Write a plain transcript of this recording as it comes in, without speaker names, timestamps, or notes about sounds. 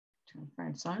Turn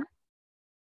phone silent.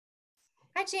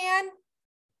 Hi, Jan.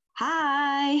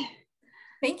 Hi.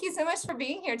 Thank you so much for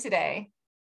being here today.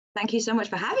 Thank you so much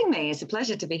for having me. It's a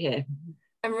pleasure to be here.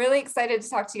 I'm really excited to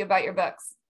talk to you about your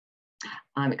books.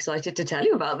 I'm excited to tell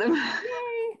you about them.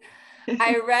 Yay.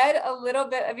 I read a little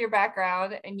bit of your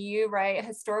background and you write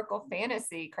historical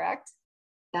fantasy, correct?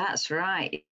 That's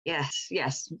right. Yes.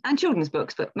 And children's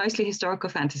books, but mostly historical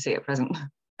fantasy at present.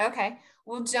 Okay.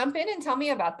 Well, jump in and tell me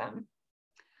about them.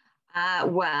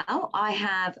 Well, I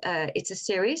have, it's a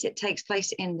series. It takes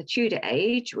place in the Tudor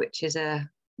age, which is a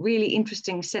really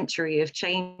interesting century of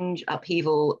change,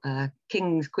 upheaval,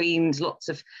 kings, queens, lots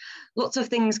of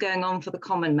things going on for the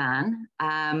common man.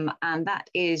 And that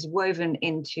is woven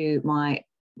into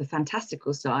the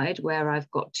fantastical side, where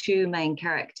I've got two main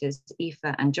characters, Aoife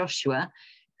and Joshua,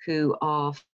 who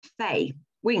are fae,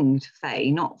 winged fae,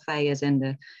 not fae as in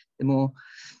the more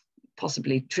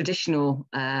possibly traditional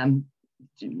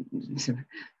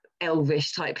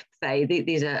elvish type fae.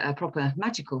 These are proper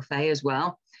magical fae as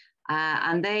well.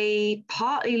 And they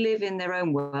partly live in their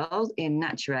own world in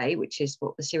Naturae, which is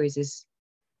what the series is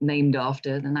named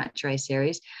after, the Naturae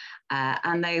series.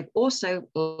 And they also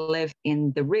live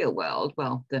in the real world,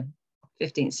 well, the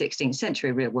 15th, 16th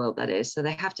century real world, that is. So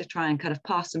they have to try and kind of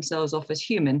pass themselves off as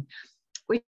human,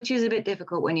 which is a bit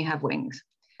difficult when you have wings.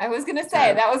 I was going to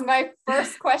say, that was my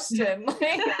first question.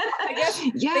 I guess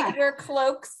they can wear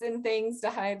cloaks and things to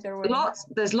hide their wings.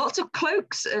 There's lots of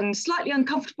cloaks and slightly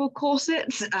uncomfortable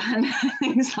corsets and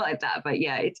things like that. But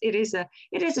yeah, it is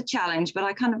a challenge, but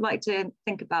I kind of like to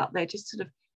think about they just sort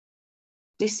of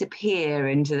disappear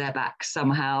into their backs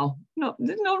somehow. Not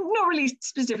really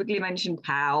specifically mentioned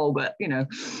how, but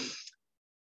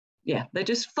yeah, they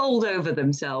just fold over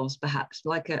themselves, perhaps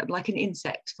like an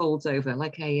insect folds over,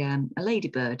 like a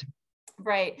ladybird.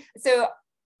 Right. So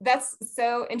that's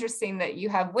so interesting that you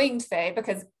have winged fae,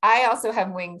 because I also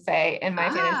have winged fae in my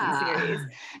fantasy series,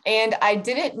 and I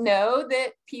didn't know that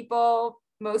people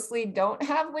mostly don't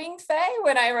have winged fae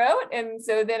when I wrote, and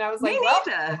so then I was like,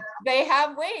 well, they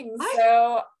have wings.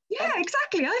 Yeah,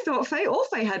 exactly. I thought all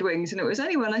fae had wings, and it was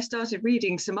only when I started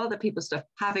reading some other people's stuff,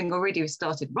 having already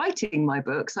started writing my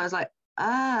books, I was like,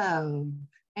 oh,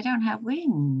 they don't have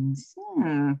wings.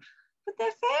 But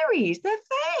they're fairies. They're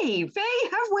fae. Fae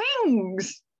have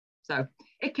wings. So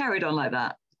it carried on like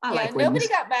that. I like wings. Nobody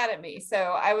got mad at me, so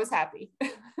I was happy.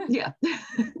 Yeah.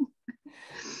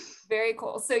 Very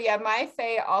cool. So yeah, my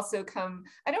fae also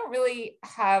I don't really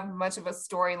have much of a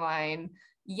storyline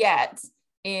yet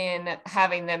in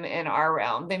having them in our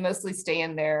realm. They mostly stay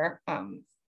in their fae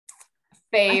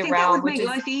realm. That would make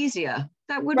life easier.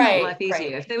 That would make life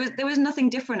easier. If there was nothing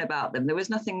different about them, there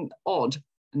was nothing odd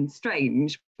and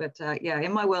strange. But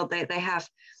in my world, they have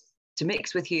to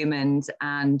mix with humans,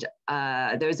 and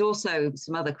there's also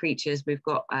some other creatures. We've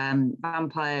got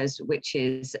vampires,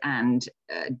 witches, and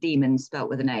demons, spelt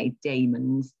with an A.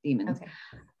 Demons. Okay.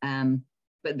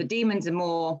 But the demons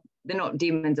are they're not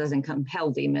demons as in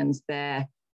hell demons. They're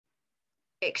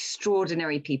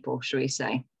extraordinary people, shall we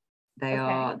say. They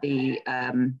are the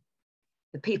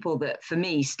people that for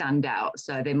me stand out.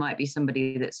 So they might be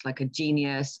somebody that's like a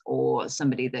genius, or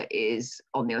somebody that is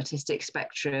on the autistic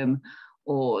spectrum,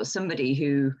 or somebody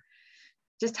who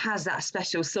just has that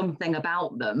special something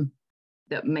about them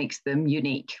that makes them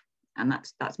unique. And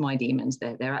that's my demons.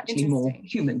 They're actually more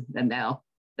human than they are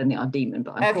demon.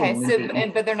 But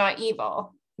but they're not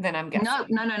evil. Then I'm guessing. No.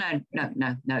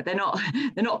 They're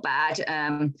not bad.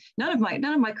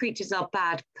 None of my creatures are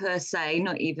bad per se.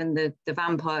 Not even the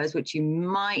vampires, which you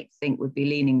might think would be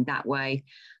leaning that way,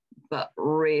 but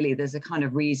really there's a kind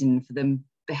of reason for them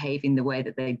behaving the way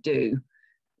that they do,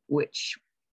 which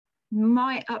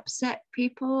might upset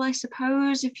people, I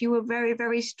suppose, if you were very,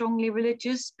 very strongly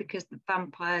religious, because the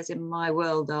vampires in my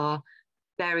world are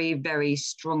very, very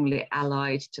strongly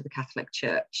allied to the Catholic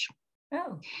Church.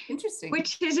 Oh, interesting.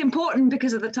 Which is important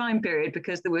because of the time period,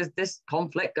 because there was this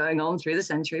conflict going on through the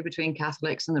century between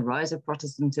Catholics and the rise of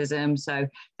Protestantism. So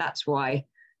that's why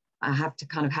I have to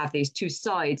kind of have these two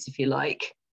sides, if you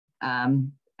like.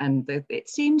 It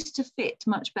seems to fit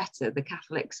much better. The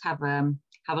Catholics have a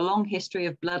long history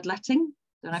of bloodletting.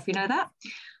 Don't know if you know that.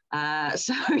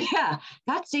 So yeah,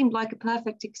 that seemed like a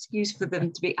perfect excuse for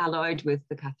them to be allied with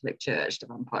the Catholic Church, the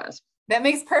vampires. That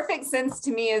makes perfect sense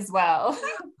to me as well.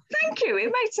 Thank you. It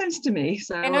made sense to me.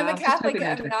 So, and I'm a Catholic,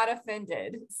 I'm not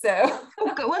offended. So.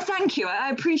 Oh, good. Well, thank you. I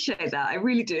appreciate that. I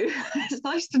really do. It's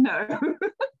nice to know.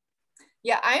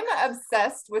 Yeah, I'm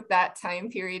obsessed with that time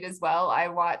period as well. I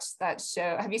watched that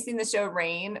show. Have you seen the show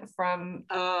Rain from?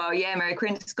 Oh, yeah, Mary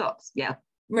Queen of Scots. Yeah.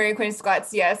 Mary Queen of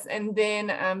Scots, yes. And then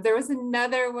there was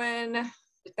another one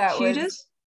that Tudors? was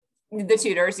The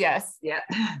Tudors, yes. Yeah.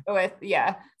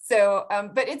 So,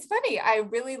 but it's funny. I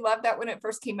really loved that when it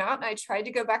first came out, and I tried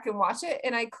to go back and watch it,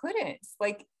 and I couldn't.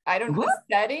 Like, I don't know, the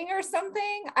setting or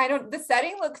something. The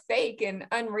setting looked fake and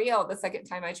unreal the second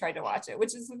time I tried to watch it,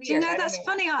 which is weird. Do you know, that's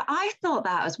funny. I thought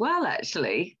that as well,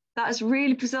 actually. That's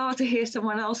really bizarre to hear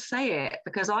someone else say it,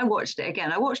 because I watched it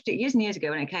again. I watched it years and years ago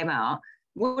when it came out.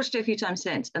 Watched it a few times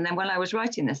since, and then when I was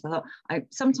writing this, I thought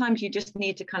sometimes you just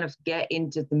need to kind of get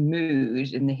into the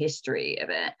mood and the history of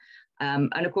it.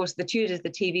 And of course, The Tudors, the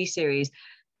TV series,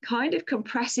 kind of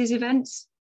compresses events,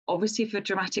 obviously for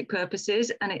dramatic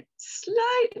purposes, and it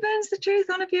slightly bends the truth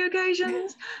on a few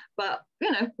occasions. But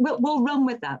you know, we'll run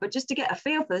with that. But just to get a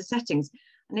feel for the settings,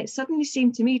 and it suddenly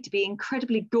seemed to me to be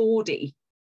incredibly gaudy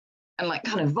and like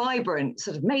kind of vibrant,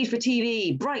 sort of made for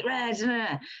TV, bright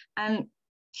red, and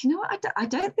you know what? I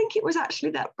don't think it was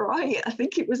actually that bright. I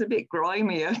think it was a bit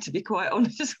grimier, to be quite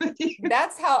honest with you.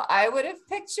 That's how I would have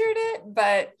pictured it,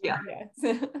 but yeah.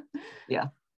 Yeah.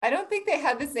 I don't think they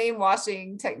had the same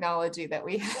washing technology that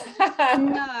we have.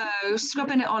 No,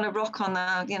 scrubbing it on a rock on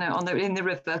the, you know, in the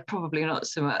river, probably not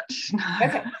so much. No.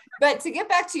 Okay, but to get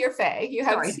back to your fae, you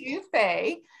have two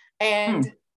fae,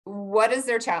 and what is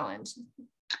their challenge?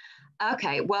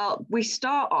 Okay, well, we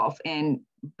start off in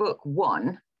book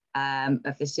 1.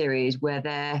 Of the series, where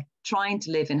they're trying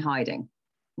to live in hiding.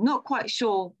 Not quite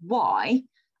sure why,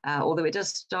 although it does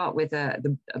start with a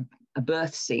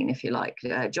birth scene, if you like.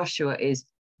 Joshua is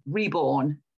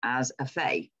reborn as a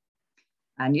fae,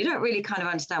 and you don't really kind of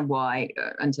understand why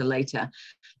until later.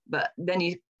 But then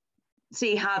you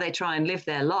see how they try and live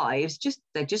their lives.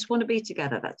 They just want to be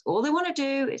together. That's all they want to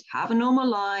do, is have a normal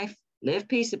life, live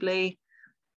peaceably,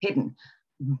 hidden.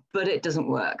 But it doesn't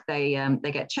work. They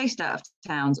get chased out of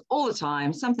towns all the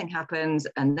time. Something happens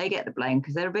and they get the blame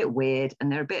because they're a bit weird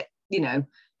and they're a bit, you know,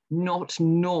 not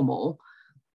normal.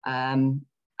 And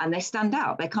they stand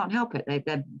out. They can't help it.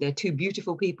 They're two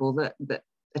beautiful people that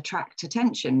attract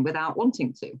attention without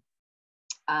wanting to.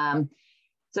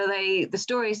 So the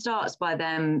story starts by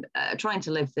them trying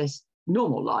to live this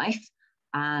normal life,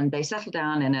 and they settle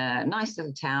down in a nice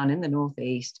little town in the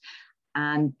northeast.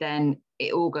 And then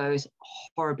it all goes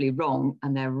horribly wrong,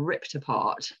 and they're ripped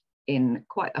apart in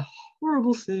quite a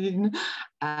horrible scene.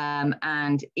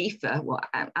 And Aoife, well,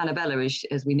 Annabella,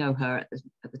 as we know her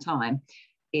at the time,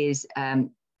 is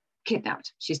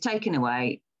kidnapped. She's taken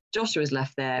away. Joshua's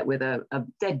left there with a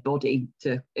dead body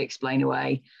to explain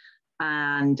away.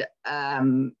 And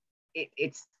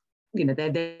it's, you know,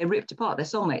 they're ripped apart. They're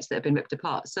soulmates that have been ripped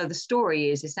apart. So the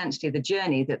story is essentially the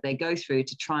journey that they go through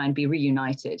to try and be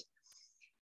reunited.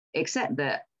 Except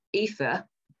that Aoife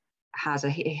has a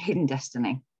hidden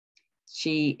destiny.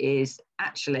 She is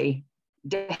actually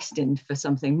destined for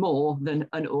something more than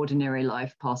an ordinary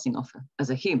life passing off as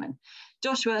a human.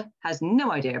 Joshua has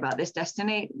no idea about this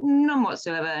destiny, none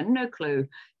whatsoever, no clue.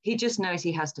 He just knows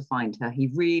he has to find her.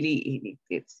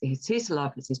 It's his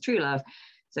love, it's his true love.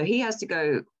 So he has to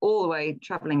go all the way,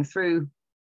 traveling through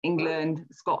England,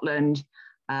 Scotland,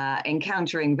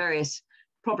 encountering various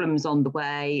problems on the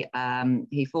way.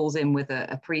 He falls in with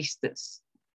a priest that's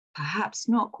perhaps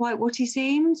not quite what he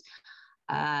seems,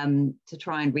 to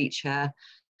try and reach her.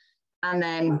 And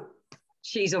then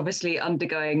she's obviously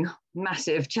undergoing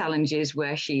massive challenges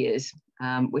where she is,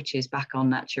 which is back on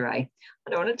Nature. I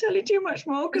don't want to tell you too much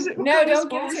more because it will don't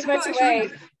give too much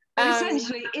away.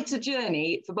 Essentially, it's a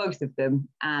journey for both of them,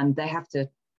 and they have to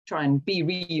try and be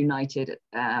reunited.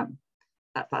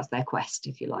 That's their quest,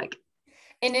 if you like.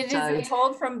 And is it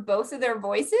told from both of their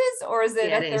voices, or is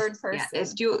it a third person? Yeah,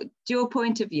 it's dual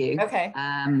point of view. Okay.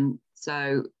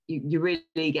 So you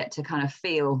really get to kind of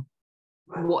feel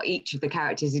what each of the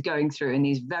characters is going through in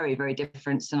these very, very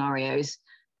different scenarios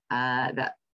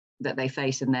that they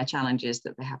face, and their challenges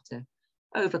that they have to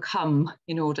overcome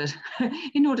in order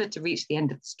to reach the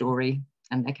end of the story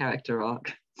and their character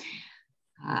arc.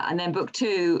 And then book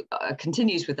 2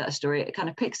 continues with that story. It kind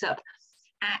of picks up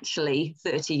actually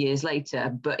 30 years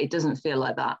later, but it doesn't feel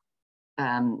like that.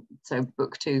 So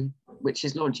book 2, which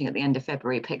is launching at the end of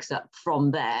February, picks up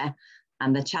from there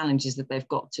and the challenges that they've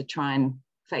got to try and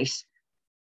face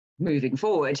moving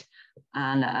forward.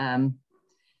 And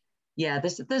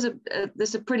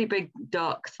there's a pretty big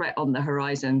dark threat on the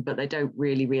horizon, but they don't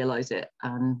really realize it.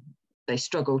 They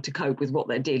struggle to cope with what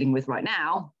they're dealing with right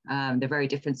now. They're very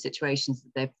different situations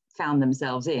that they've found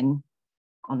themselves in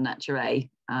on Nature,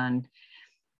 and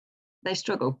they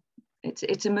struggle.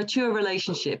 It's a mature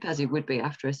relationship, as it would be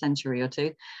after a century or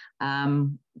two,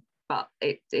 but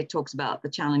it talks about the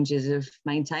challenges of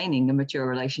maintaining a mature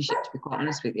relationship, to be quite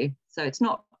honest with you. So it's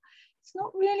not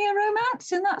really a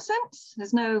romance in that sense.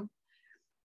 There's no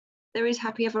there is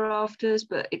happy ever afters,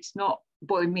 but it's not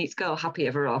boy meets girl happy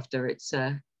ever after. It's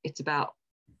about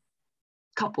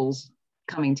couples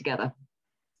coming together.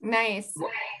 Nice.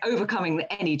 Overcoming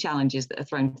any challenges that are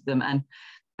thrown to them, and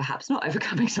perhaps not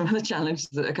overcoming some of the challenges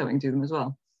that are coming to them as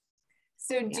well.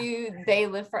 So do they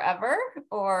live forever,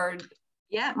 or?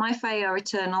 Yeah, my fae are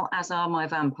eternal, as are my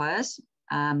vampires.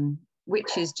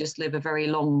 Witches just live a very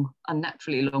long,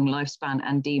 unnaturally long lifespan,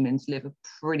 and demons live a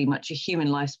pretty much a human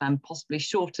lifespan, possibly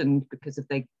shortened because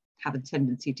they have a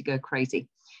tendency to go crazy.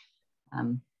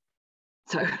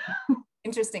 So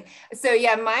Interesting. So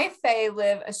yeah, my fae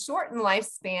live a shortened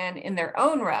lifespan in their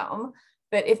own realm,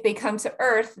 but if they come to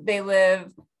Earth, they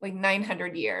live like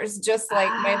 900 years, just like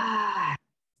my.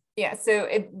 Yeah, so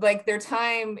it like their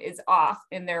time is off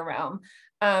in their realm.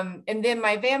 And then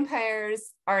my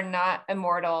vampires are not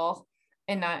immortal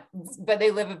but they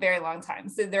live a very long time.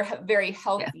 So they're very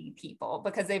healthy people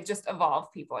because they've just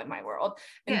evolved people in my world.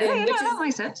 And then witches, that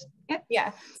makes sense.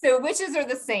 Yeah. So witches are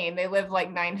the same. They live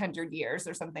like 900 years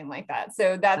or something like that.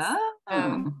 So that's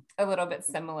a little bit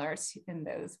similar in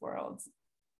those worlds.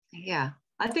 Yeah.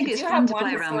 I think it's fun to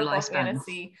play around with lifespan.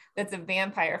 Fantasy that's a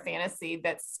vampire fantasy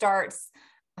that starts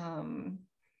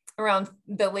around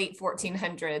the late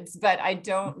 1400s, but I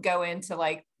don't go into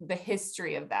like the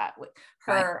history of that.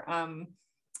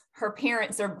 Her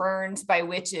parents are burned by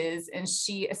witches, and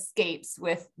she escapes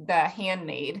with the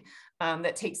handmaid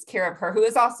that takes care of her, who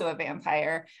is also a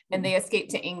vampire, and they escape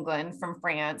to England from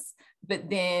France. But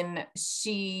then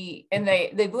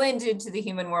they blend into the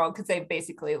human world because they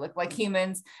basically look like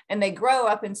humans, and they grow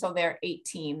up until they're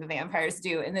 18, the vampires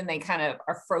do, and then they kind of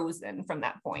are frozen from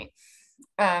that point.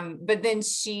 But then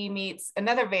she meets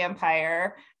another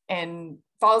vampire and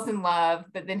falls in love,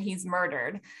 but then he's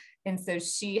murdered. And so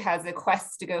she has a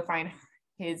quest to go find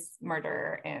his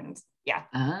murderer. And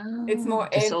it's more,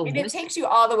 and it takes you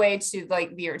all the way to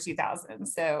like the year 2000.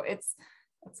 So it's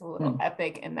a little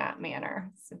epic in that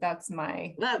manner. So that's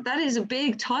my. That is a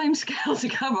big time scale to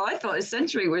cover. I thought a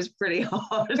century was pretty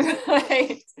hard.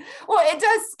 Right. Well, it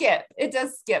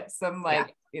does skip some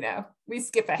like, we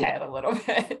skip ahead a little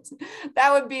bit.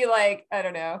 That would be like, I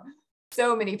don't know,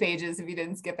 so many pages if you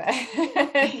didn't skip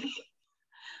ahead.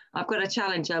 I've got a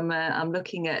challenge. I'm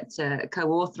looking at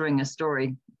co-authoring a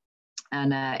story,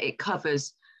 and it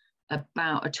covers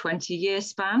about a 20-year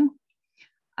span.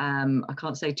 I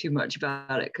can't say too much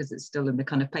about it because it's still in the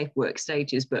kind of paperwork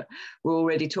stages, but we're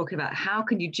already talking about how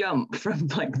can you jump from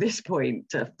like this point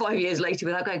to 5 years later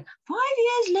without going, 5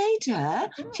 years later,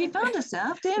 she found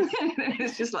herself.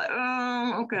 It's just like,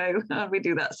 oh, okay, how do we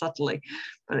do that subtly?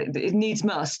 But it needs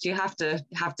must. You have to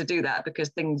do that because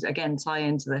things, again, tie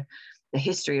into the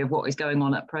history of what is going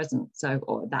on at present,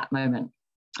 or that moment.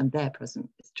 And their present.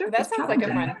 It's true. That sounds like a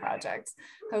fun project.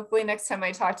 Hopefully next time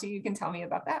I talk to you, you can tell me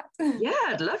about that. Yeah,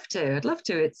 I'd love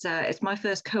to. It's my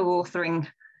first co-authoring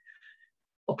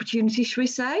opportunity, should we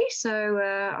say? So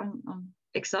I'm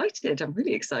excited. I'm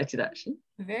really excited, actually.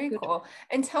 Very cool.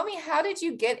 And tell me, how did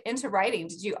you get into writing?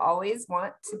 Did you always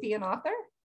want to be an author?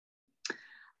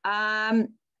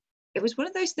 It was one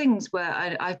of those things where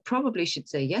I probably should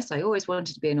say, yes, I always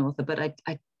wanted to be an author, but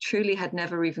I truly had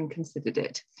never even considered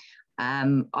it.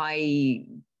 I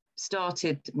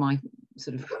started my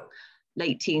sort of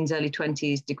late teens, early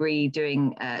 20s degree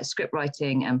doing script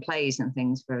writing and plays and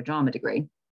things for a drama degree,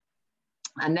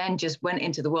 and then just went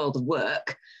into the world of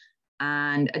work.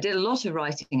 And I did a lot of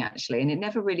writing, actually, and it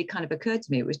never really kind of occurred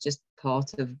to me. It was just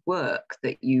part of work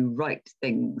that you write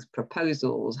things,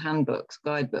 proposals, handbooks,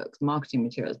 guidebooks, marketing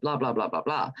materials, blah, blah, blah, blah,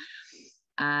 blah.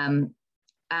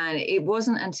 And it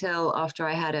wasn't until after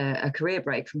I had a career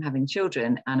break from having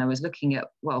children and I was looking at,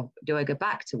 well, do I go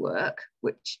back to work,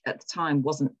 which at the time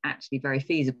wasn't actually very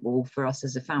feasible for us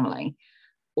as a family,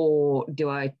 or do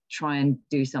I try and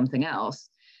do something else?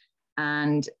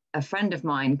 And a friend of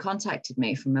mine contacted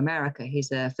me from America.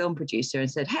 He's a film producer,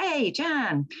 and said, "Hey,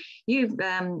 Jan, you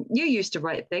used to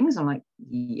write things." I'm like,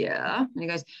 "Yeah." And he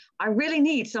goes, "I really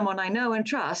need someone I know and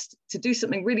trust to do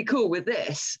something really cool with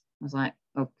this." I was like,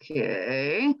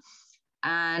 okay.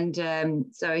 And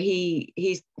so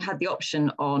he's had the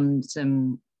option on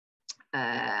some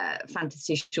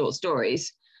fantasy short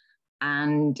stories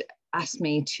and asked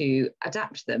me to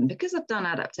adapt them because I've done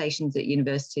adaptations at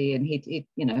university, and he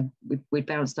we'd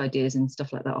bounced ideas and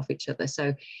stuff like that off each other.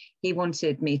 So he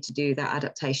wanted me to do that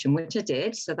adaptation, which I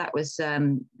did. So that was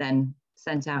then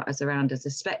sent out as a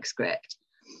spec script.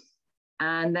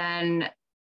 And then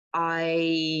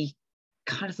I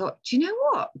kind of thought, do you know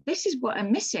what? This is what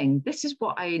I'm missing. This is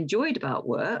what I enjoyed about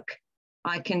work.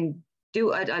 I can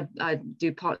do, I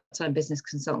do part-time business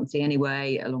consultancy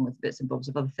anyway, along with bits and bobs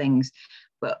of other things.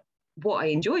 But what I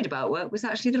enjoyed about work was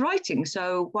actually the writing.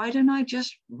 So why don't I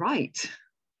just write?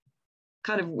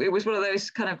 It was one of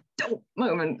those kind of dope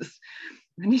moments.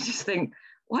 And you just think,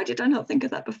 why did I not think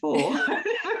of that before?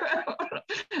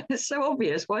 It's so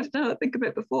obvious. Why did I not think of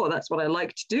it before? That's what I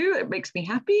like to do. It makes me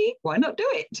happy. Why not do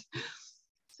it?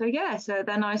 So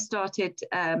then I started,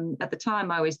 at the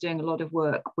time I was doing a lot of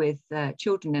work with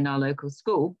children in our local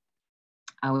school.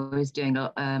 I was doing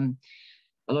a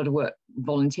lot of work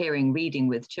volunteering, reading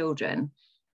with children.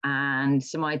 And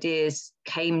some ideas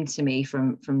came to me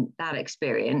from that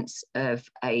experience for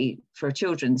a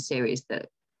children's series that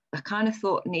I kind of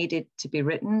thought needed to be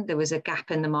written. There was a gap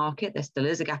in the market. There still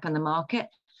is a gap in the market.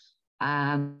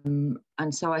 And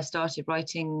so I started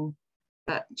writing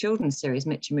that children's series,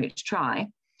 Mitch and Mooch Try,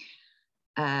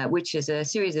 which is a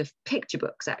series of picture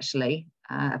books, actually,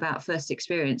 about first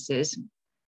experiences.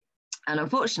 And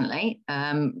unfortunately,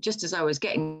 just as I was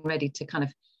getting ready to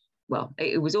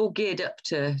it was all geared up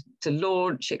to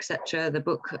launch, etc. The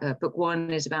book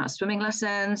 1 is about swimming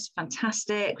lessons,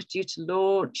 fantastic, due to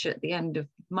launch at the end of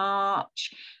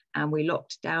March. And we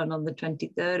locked down on the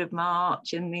 23rd of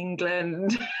March in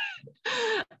England.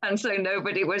 And so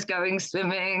nobody was going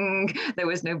swimming. There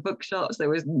was no bookshops. There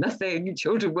was nothing.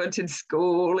 Children weren't in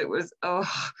school. I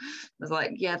was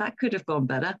like, yeah, that could have gone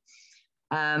better.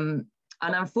 And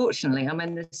unfortunately, I'm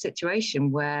in this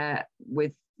situation where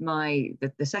with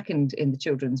the second in the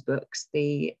children's books,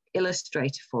 the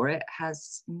illustrator for it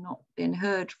has not been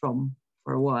heard from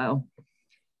for a while.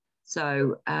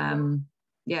 So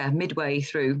midway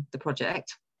through the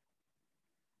project.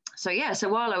 So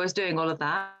while I was doing all of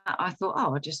that, I thought,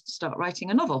 I'll just start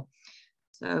writing a novel.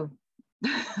 So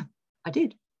I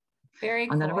did. Very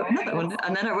cool. And then I wrote another one,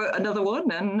 and then I wrote another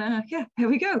one, and here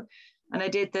we go. And I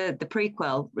did the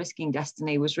prequel, Risking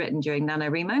Destiny, was written during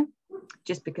NaNoWriMo,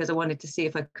 just because I wanted to see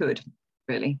if I could,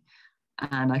 really.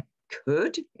 And I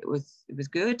could. It was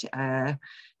good. It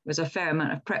was a fair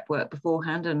amount of prep work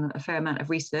beforehand and a fair amount of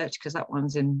research, because that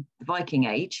one's in the Viking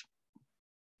Age.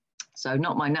 So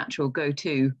not my natural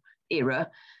go-to era.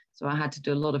 So I had to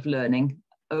do a lot of learning.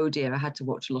 Oh dear, I had to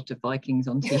watch a lot of Vikings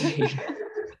on TV.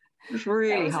 It was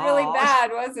really hard. It was really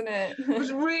bad, wasn't it? It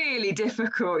was really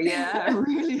difficult, yeah,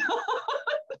 really hard.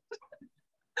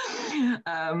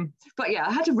 But yeah,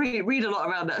 I had to read a lot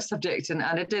around that subject, and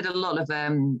I did a lot of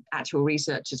actual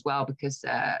research as well, because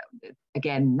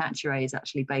again, Nature is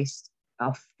actually based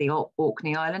off the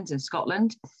Orkney Islands in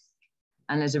Scotland,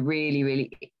 and there's a really,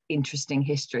 really interesting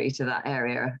history to that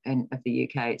area of the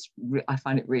UK. I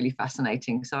find it really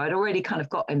fascinating. So I'd already kind of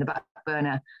got in the back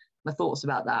burner my thoughts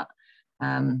about that.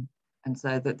 And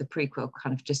so the prequel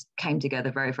kind of just came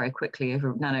together very, very quickly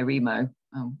over NaNoWriMo,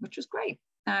 which was great.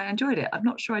 I enjoyed it. I'm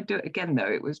not sure I'd do it again,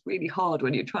 though. It was really hard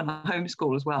when you're trying to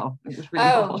homeschool as well. It was really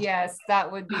hard. Oh, yes,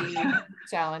 that would be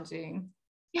challenging.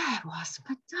 Yeah, it was.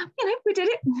 But, we did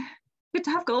it. Good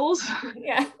to have goals.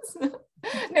 Yes.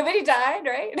 Nobody died,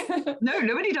 right? No,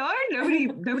 nobody died.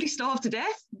 Nobody starved to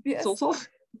death. Yes. Sort of.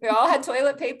 We all had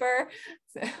toilet paper.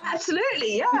 So.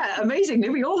 Absolutely, yeah. Amazingly,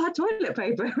 we all had toilet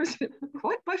paper. It was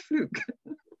quite by fluke.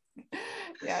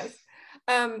 Yes.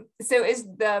 So is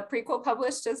the prequel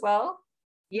published as well?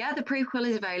 Yeah, the prequel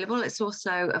is available. It's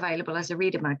also available as a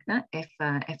reader magnet if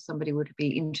somebody would be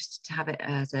interested to have it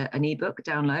as an ebook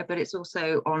download, but it's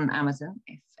also on Amazon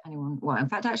if anyone, well, in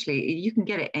fact, actually, you can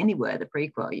get it anywhere, the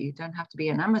prequel. You don't have to be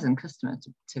an Amazon customer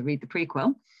to read the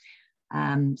prequel.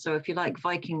 So if you like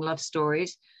Viking love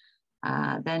stories,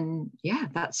 then yeah,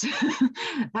 that's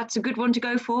that's a good one to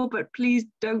go for, but please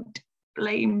don't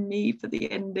blame me for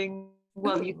the ending.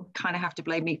 Well, you kind of have to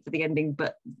blame me for the ending,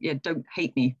 but yeah, don't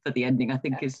hate me for the ending, I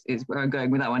think is where I'm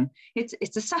going with that one.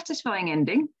 It's a satisfying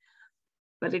ending,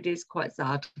 but it is quite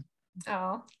sad.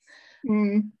 Oh.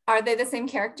 Are they the same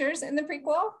characters in the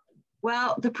prequel?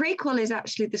 Well, the prequel is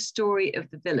actually the story of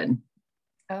the villain.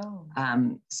 Oh.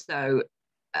 So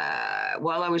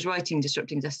while I was writing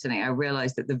Disrupting Destiny, I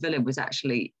realized that the villain was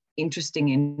actually interesting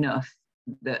enough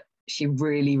that she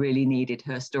really, really needed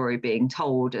her story being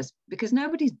told, because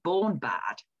nobody's born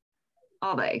bad,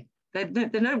 are they? They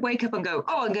don't wake up and go,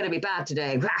 oh, I'm going to be bad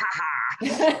today.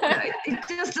 It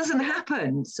just doesn't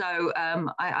happen. So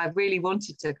I really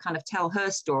wanted to kind of tell her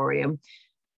story and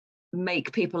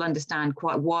make people understand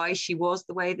quite why she was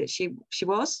the way that she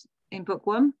was in book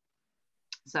 1.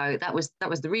 So that was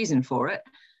the reason for it.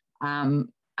 And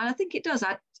I think it does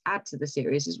add to the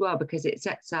series as well, because it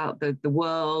sets out the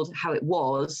world, how it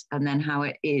was, and then how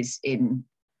it is in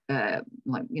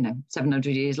 700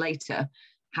 years later,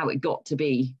 how it got to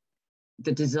be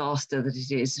the disaster that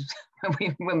it is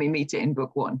when we meet it in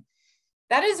book 1.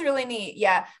 That is really neat.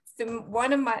 Yeah. So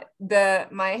one of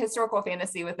my historical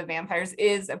fantasy with the vampires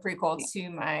is a prequel to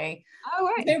my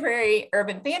contemporary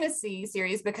urban fantasy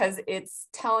series, because it's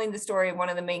telling the story of one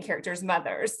of the main characters'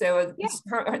 mothers. So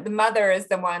the mother is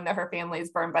the one that her family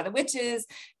is burned by the witches,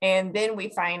 and then we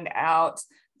find out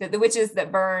that the witches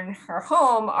that burn her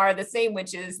home are the same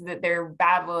witches that they're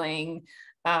battling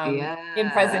in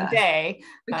present day,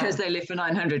 because they live for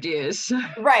 900 years.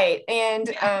 Right.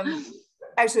 And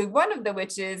actually, one of the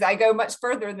witches, I go much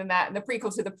further than that. In the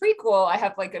prequel to the prequel, I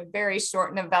have like a very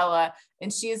short novella,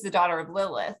 and she is the daughter of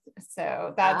Lilith.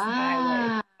 So that's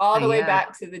my way all the way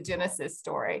back to the Genesis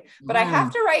story. But I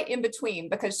have to write in between,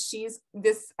 because she's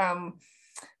this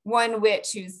one witch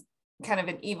who's kind of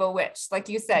an evil witch. Like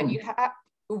you said,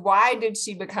 why did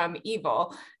she become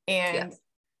evil?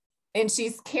 And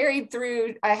she's carried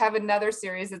through. I have another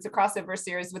series. It's a crossover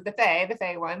series with the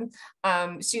Fae one.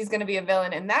 She's going to be a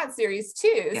villain in that series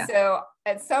too. Yeah. So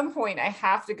at some point I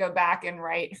have to go back and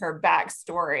write her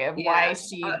backstory of why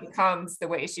she becomes the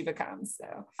way she becomes.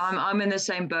 So I'm in the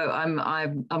same boat.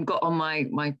 I'm got on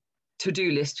my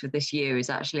to-do list for this year is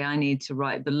actually I need to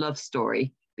write the love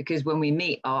story, because when we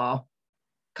meet our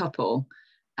couple,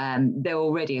 they're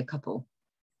already a couple.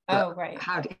 But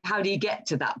how do you get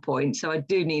to that point? So I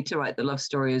do need to write the love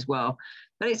story as well.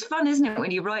 But it's fun, isn't it,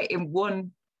 when you write in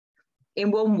one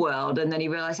world and then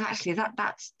you realize actually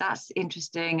that's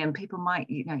interesting, and people might,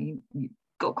 you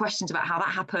got questions about how that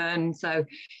happened. So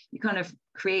you kind of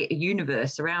create a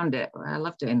universe around it. I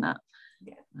love doing that.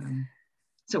 Yeah.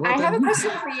 So I have a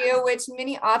question for you, which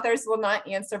many authors will not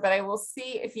answer, but I will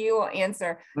see if you will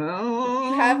answer. Do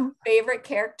you have favorite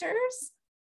characters?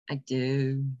 I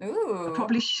do. Ooh. I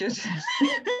probably should.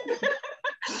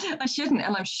 I shouldn't.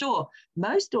 And I'm sure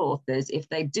most authors, if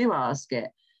they do ask it,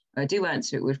 or do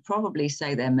answer it, would probably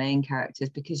say their main characters,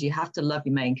 because you have to love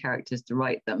your main characters to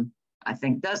write them. I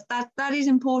think that is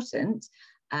important.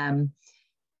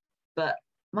 But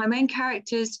my main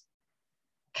characters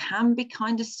can be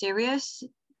kind of serious,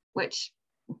 which,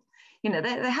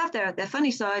 they have their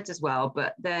funny sides as well,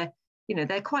 but they're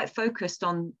quite focused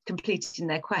on completing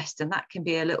their quest, and that can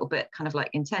be a little bit kind of like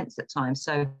intense at times.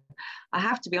 So I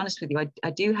have to be honest with you, I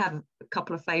do have a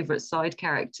couple of favorite side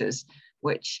characters,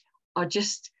 which are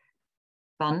just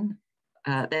fun.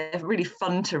 They're really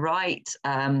fun to write.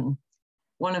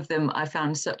 One of them I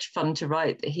found such fun to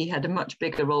write that he had a much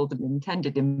bigger role than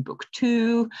intended in book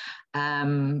 2.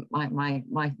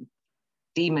 My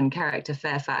demon character,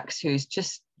 Fairfax, he's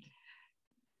just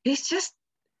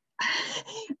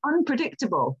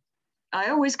unpredictable. I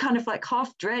always kind of like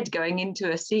half dread going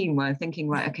into a scene where I'm thinking,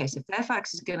 right, okay, so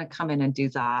Fairfax is going to come in and do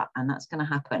that, and that's going to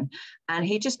happen. And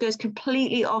he just goes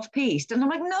completely off piste. And I'm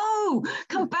like, no,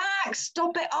 come back,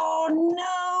 stop it.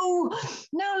 Oh,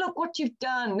 no, look what you've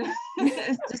done.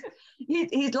 It's just,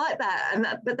 he's like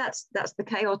that. But that's the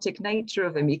chaotic nature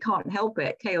of him. He can't help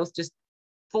it. Chaos just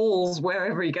falls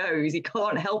wherever he goes. He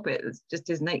can't help it. It's just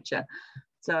his nature.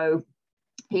 So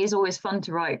he is always fun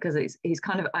to write, because he's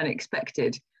kind of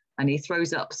unexpected, and he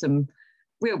throws up some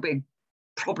real big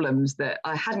problems that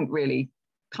I hadn't really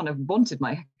kind of wanted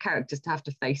my characters to have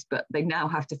to face, but they now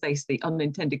have to face the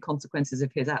unintended consequences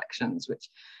of his actions, which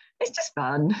is just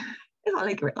fun. I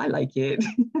like it.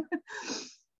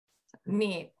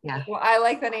 Neat. Yeah. Well, I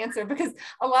like that answer, because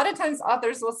a lot of times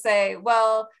authors will say,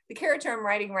 well, the character I'm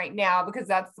writing right now, because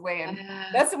that's the way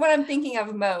that's what I'm thinking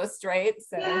of most, right?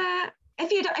 So yeah.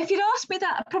 If you'd asked me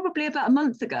that probably about a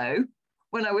month ago,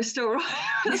 when I was still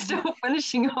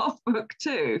finishing off book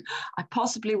 2, I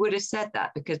possibly would have said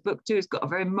that, because book 2 has got a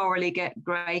very morally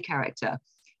grey character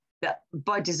that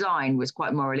by design was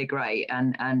quite morally grey,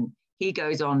 and he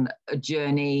goes on a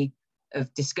journey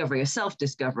of discovery, a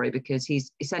self-discovery, because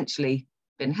he's essentially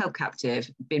been held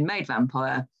captive, been made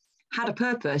vampire, had a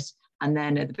purpose, and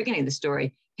then at the beginning of the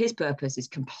story, his purpose is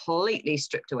completely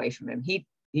stripped away from him.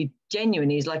 He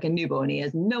genuinely is like a newborn. He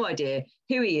has no idea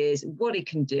who he is, what he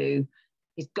can do.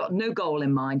 He's got no goal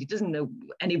in mind. He doesn't know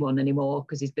anyone anymore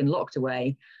because he's been locked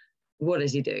away. What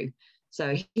does he do?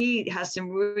 So he has some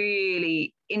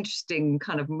really interesting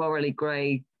kind of morally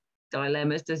grey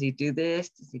dilemmas. Does he do this?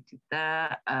 Does he do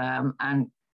that?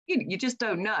 And you just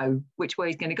don't know which way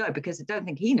he's going to go, because I don't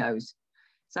think he knows.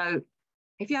 So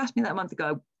if you asked me that a month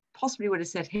ago, I possibly would have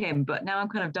said him, but now I'm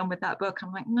kind of done with that book.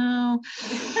 I'm like, no.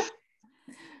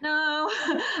 No,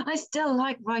 I still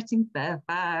like writing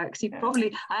Fairfax.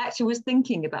 I actually was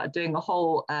thinking about doing a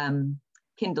whole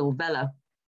Kindle Vella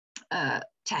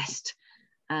test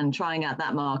and trying out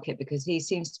that market, because he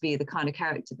seems to be the kind of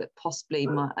character that possibly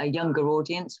a younger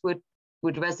audience would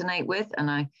resonate with.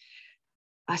 And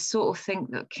I I sort of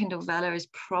think that Kindle Vella is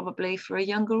probably for a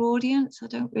younger audience. I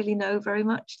don't really know very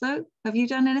much though. Have you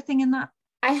done anything in that?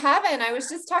 I haven't. I was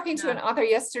just talking to an author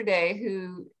yesterday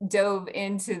who dove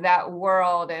into that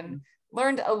world and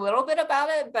learned a little bit about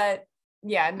it, but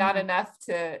yeah, not enough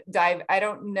to dive. I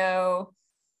don't know.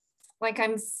 Like,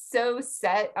 I'm so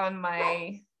set on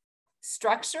my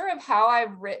structure of how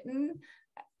I've written.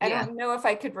 I don't know if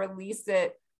I could release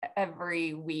it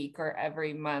every week or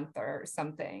every month or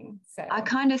something. So I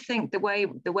kind of think the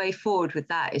way forward with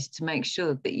that is to make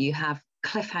sure that you have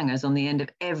cliffhangers on the end of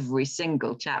every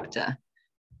single chapter.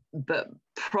 But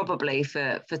probably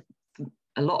for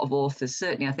a lot of authors,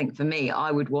 certainly I think for me, I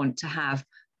would want to have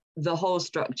the whole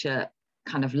structure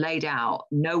kind of laid out,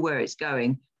 know where it's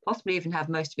going, possibly even have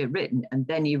most of it written, and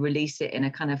then you release it in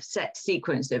a kind of set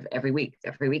sequence of every week.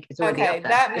 Every week it's already up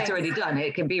there. It's already done.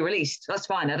 It can be released. That's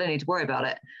fine. I don't need to worry about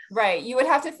it. Right. You would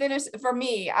have to finish. For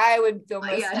me, I would feel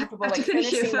most comfortable like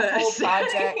finishing the whole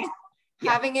project,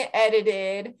 having it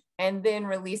edited, and then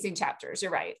releasing chapters.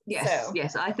 You're right.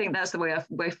 Yes. I think that's the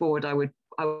way forward I would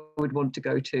want to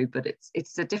go to, but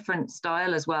it's a different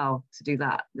style as well to do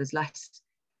that. There's less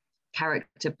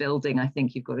character building. I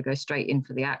think you've got to go straight in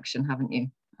for the action, haven't you?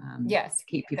 Yes.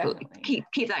 Keep people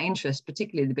keep that interest,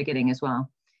 particularly at the beginning as well.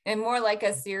 And more like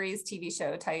a series TV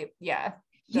show type. Yeah.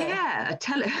 A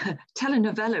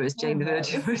telenovela, as Jane the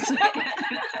Virgin would say.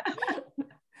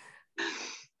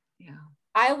 Yeah.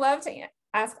 I love to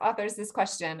ask authors this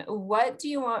question. What do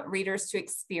you want readers to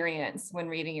experience when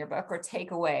reading your book or take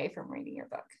away from reading your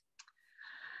book?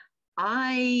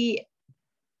 I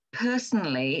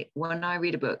personally, when I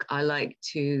read a book, I like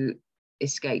to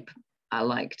escape. I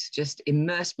like to just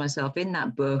immerse myself in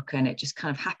that book, and it just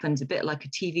kind of happens a bit like a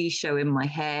TV show in my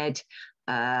head.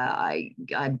 I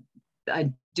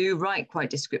do write quite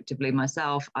descriptively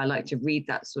myself. I like to read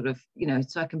that sort of,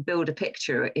 so I can build a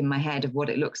picture in my head of what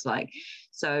it looks like.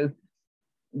 So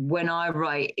when I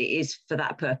write, it is for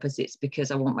that purpose. It's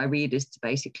because I want my readers to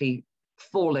basically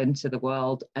fall into the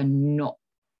world and not,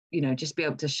 just be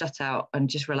able to shut out and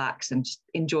just relax and just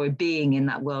enjoy being in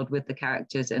that world with the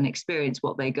characters and experience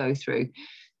what they go through.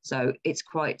 So it's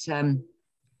quite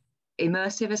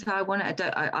immersive is how I want it.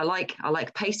 I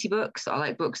like pacey books. I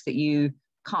like books that you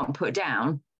can't put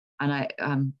down. And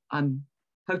I'm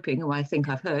hoping, or I think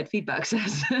I've heard feedback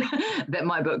says that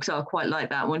my books are quite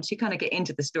like that. Once you kind of get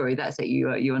into the story, that's it. You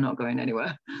are not going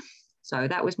anywhere. So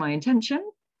that was my intention.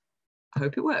 I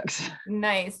hope it works.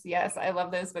 Nice. Yes, I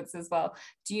love those books as well.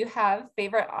 Do you have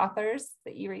favorite authors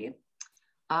that you read?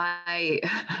 I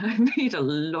read a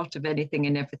lot of anything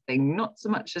and everything, not so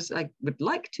much as I would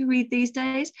like to read these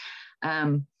days.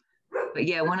 But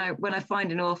yeah, when I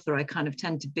find an author, I kind of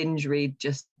tend to binge read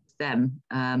just them.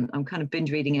 I'm kind of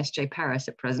binge reading S.J. Paris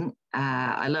at present.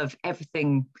 I love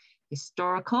everything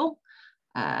historical,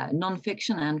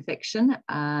 non-fiction and fiction.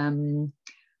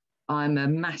 I'm a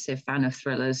massive fan of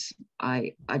thrillers.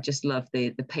 I just love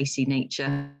the pacey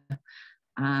nature.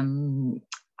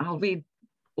 I'll read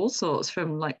all sorts,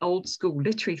 from like old school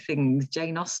literary things,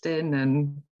 Jane Austen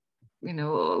and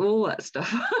all that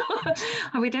stuff.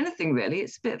 I read anything really.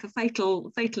 It's a bit of a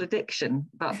fatal addiction,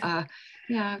 but I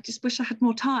just wish I had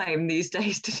more time these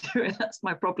days to do it. That's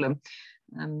my problem.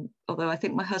 Although I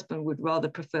think my husband would rather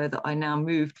prefer that I now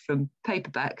moved from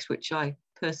paperbacks, which I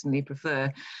personally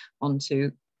prefer,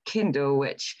 onto Kindle,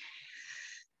 which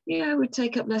would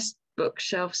take up less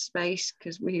bookshelf space,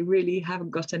 because we really haven't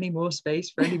got any more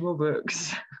space for any more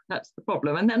books. That's the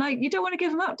problem. And then you don't want to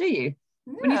give them up, do you?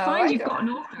 No, when you find you've got an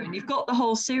author and you've got the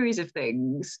whole series of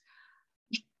things,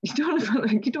 you don't want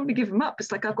to give them up.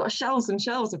 It's like I've got shelves and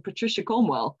shelves of Patricia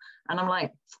Cornwell, and I'm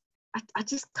like, I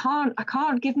just can't. I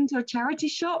can't give them to a charity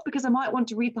shop because I might want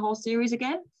to read the whole series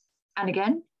again and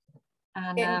again.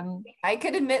 And I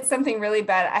could admit something really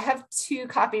bad. I have 2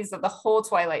 copies of the whole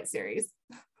Twilight series.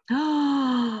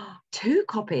 2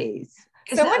 copies.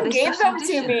 Someone gave them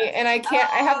to me, and I can't.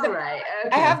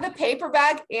 I have the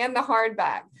paperback and the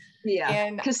hardback.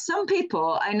 Yeah, because some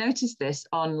people, I noticed this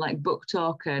on like Book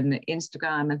Talk and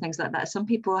Instagram and things like that. Some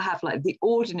people have like the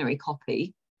ordinary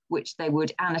copy, which they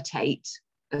would annotate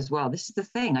as well. This is the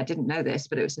thing, I didn't know this,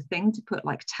 but it was a thing to put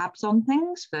like tabs on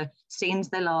things for scenes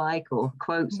they like or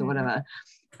quotes or whatever.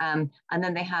 And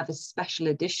then they have a special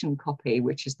edition copy,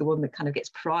 which is the one that kind of gets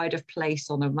pride of place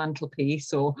on a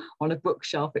mantelpiece or on a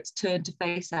bookshelf. It's turned to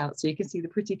face out so you can see the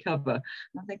pretty cover.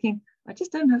 And I'm thinking, I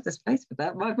just don't have the space for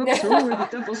that. My books are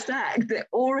already double stacked. They're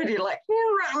already like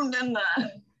around in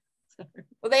there.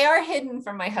 Well, they are hidden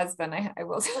from my husband. I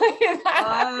will tell you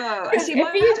that. Oh, see,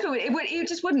 my husband, he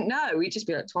just wouldn't know. He'd just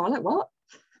be like, Twilight, what?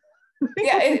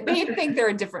 Yeah, he'd think there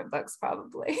are different books,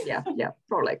 probably. Yeah,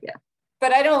 probably, yeah.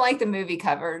 But I don't like the movie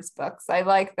covers books. I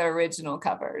like the original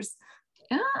covers.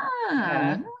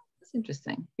 Yeah. That's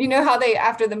interesting. You know how they,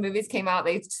 after the movies came out,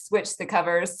 they switched the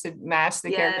covers to match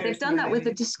the characters? Yeah, they've done that with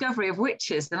the Discovery of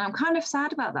Witches, and I'm kind of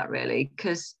sad about that, really,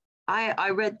 because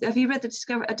I read. Have you read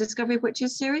the Discovery of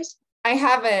Witches series? I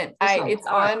haven't. It's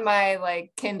on my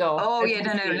like Kindle. Oh yeah,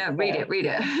 no. Read it.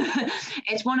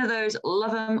 It's one of those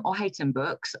love them or hate them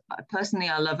books. Personally,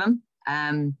 I love them.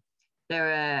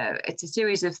 It's a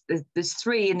series of there's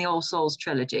 3 in the All Souls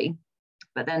trilogy,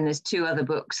 but then there's 2 other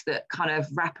books that kind of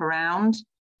wrap around,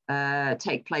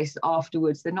 take place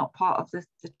afterwards. They're not part of the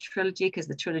trilogy because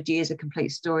the trilogy is a complete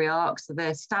story arc, so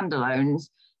they're standalones,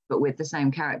 but with the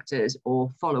same characters or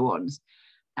follow-ons.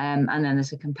 And then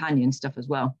there's a companion stuff as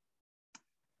well.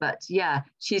 But yeah,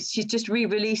 she's just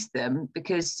re-released them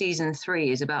because season 3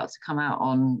 is about to come out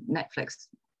on Netflix.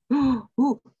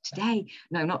 Ooh, today.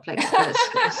 No, not Netflix,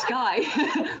 Sky.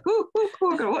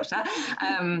 We're gonna watch that.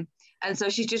 And so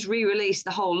she's just re-released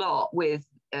the whole lot with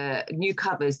new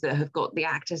covers that have got the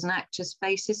actors and actress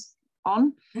faces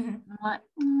on. I'm like,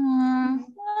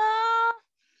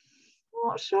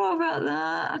 not sure about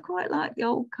that. I quite like the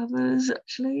old covers,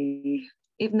 actually,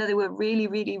 even though they were really,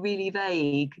 really, really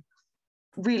vague.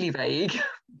 Really vague.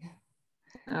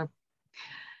 Yeah,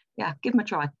 give them a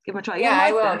try. Yeah,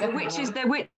 I will. They're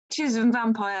witches and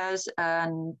vampires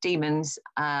and demons,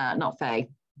 not fae.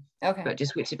 Okay. But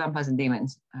just witches, vampires, and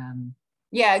demons.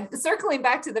 Yeah, circling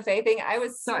back to the fae thing, I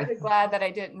was super glad that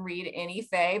I didn't read any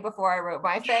fae before I wrote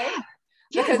my fae.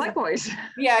 Yeah, likewise.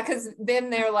 Yeah, because then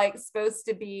they're like supposed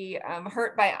to be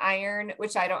hurt by iron,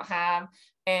 which I don't have,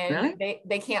 and really?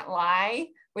 they can't lie,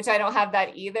 which I don't have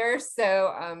that either.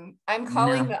 So I'm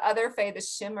calling the other fae the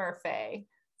shimmer fae.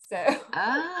 So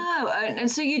and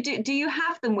so you do you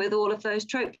have them with all of those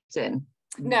tropes in?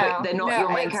 No, but they're not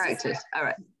your main characters. All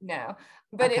right. No,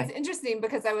 but it's interesting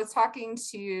because I was talking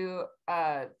to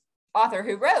author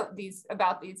who wrote these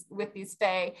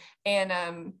fae,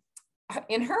 and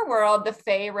in her world, the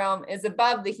fae realm is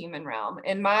above the human realm.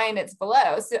 In mine, it's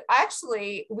below. So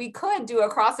actually, we could do a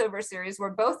crossover series where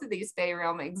both of these fae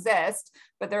realm exist,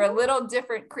 but they're a little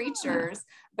different creatures.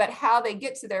 But how they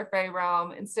get to their fae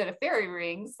realm instead of fairy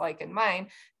rings, like in mine,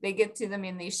 they get to them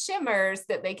in these shimmers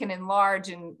that they can enlarge,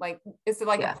 and like it's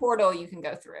like a portal you can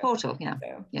go through. Portal, yeah,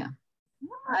 so. Yeah.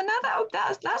 And now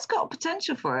that's got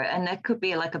potential for it, and there could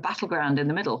be like a battleground in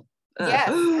the middle. Yes,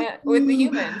 with the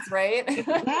humans, right?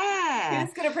 Yeah.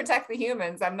 Who's going to protect the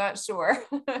humans? I'm not sure.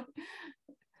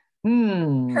 Her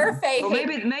fae. Well,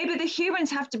 maybe the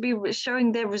humans have to be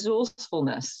showing their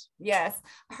resourcefulness. Yes,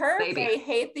 her fae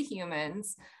hate the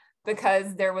humans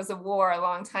because there was a war a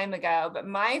long time ago. But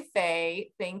my fae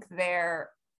think they're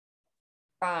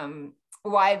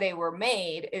why they were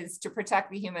made is to protect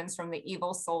the humans from the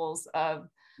evil souls of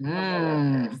the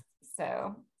workers.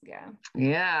 So.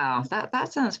 Yeah,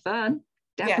 that sounds fun.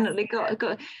 Definitely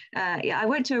got I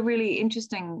went to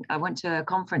a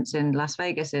conference in Las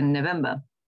Vegas in November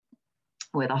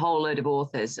with a whole load of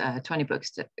authors, 20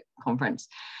 books conference,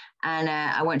 and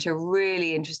I went to a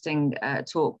really interesting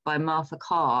talk by Martha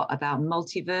Carr about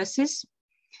multiverses.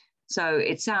 So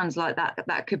it sounds like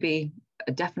that could be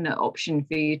a definite option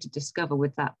for you to discover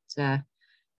with that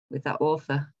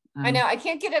author. I know, I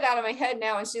can't get it out of my head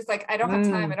now. And she's like, I don't have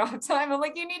time. I'm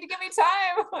like, you need to give me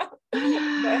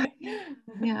time.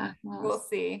 Yeah. We'll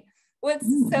see. Well, it's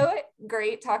so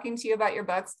great talking to you about your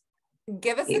books.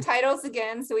 Give us the titles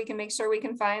again so we can make sure we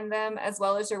can find them, as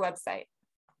well as your website.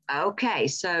 Okay,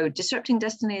 so Disrupting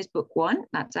Destiny is book 1.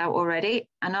 That's out already.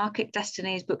 Anarchic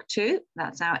Destiny is book 2.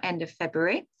 That's out end of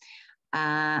February.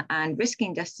 And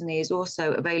Risking Destiny is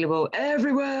also available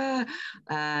everywhere.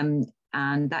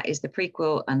 And that is the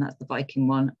prequel, and that's the Viking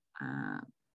one.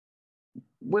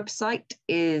 Website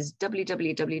is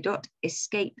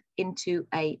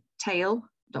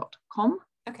www.escapeintoatale.com.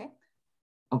 Okay.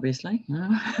 Obviously.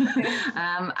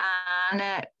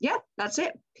 That's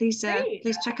it. Please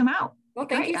check them out. Well,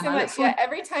 thank you so much. Yeah,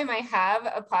 every time I have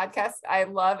a podcast, I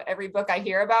love every book I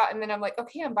hear about, and then I'm like,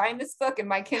 okay, I'm buying this book, and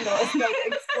my Kindle is like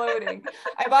exploding.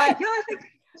 I bought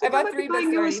 3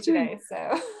 books already today.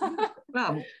 So.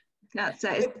 Well. That's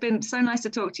it. It's been so nice to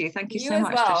talk to you. Thank you so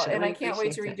much. Well, and I can't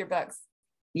wait to read your books.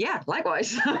 Yeah,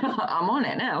 likewise. I'm on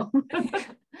it now.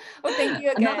 Well, thank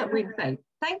you again. Another week. Thank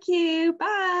you.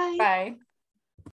 Bye. Bye.